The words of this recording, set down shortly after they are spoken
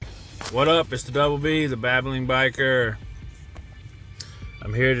What up? It's the Double B, the Babbling Biker.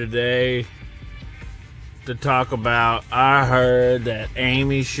 I'm here today to talk about, I heard that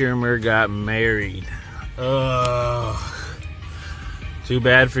Amy Schumer got married. Ugh. Too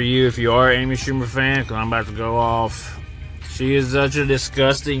bad for you if you are an Amy Schumer fan, because I'm about to go off. She is such a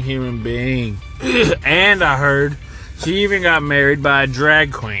disgusting human being. And I heard she even got married by a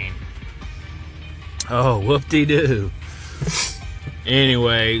drag queen. Oh, whoop-de-doo.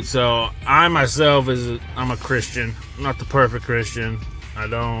 Anyway, so I myself I'm a Christian. I'm not the perfect Christian. I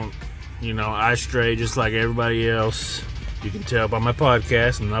don't, I stray just like everybody else. You can tell by my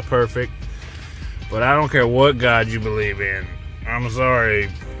podcast, I'm not perfect. But I don't care what God you believe in. I'm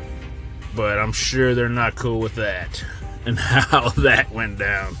sorry, but I'm sure they're not cool with that and how that went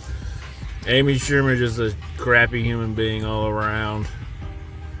down. Amy Schumer just a crappy human being all around.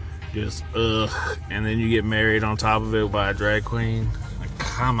 Just ugh. And then you get married on top of it by a drag queen. Like,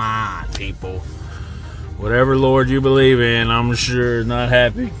 come on, people. Whatever Lord you believe in, I'm sure not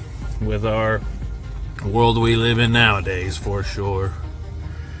happy with our world we live in nowadays, for sure.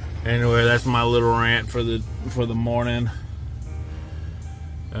 Anyway, that's my little rant for the morning.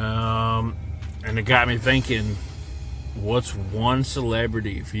 And it got me thinking, what's one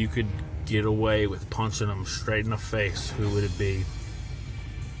celebrity, if you could get away with punching them straight in the face, who would it be?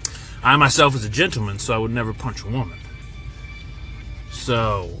 I myself is a gentleman, so I would never punch a woman.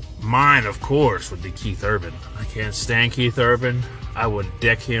 So, mine, of course, would be Keith Urban. I can't stand Keith Urban. I would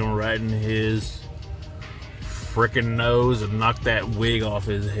deck him right in his frickin' nose and knock that wig off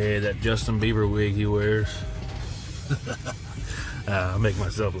his head, that Justin Bieber wig he wears. I'll make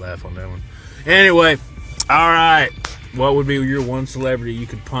myself laugh on that one. Anyway, alright. What would be your one celebrity you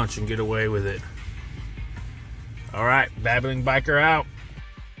could punch and get away with it? Alright, Babbling Biker out.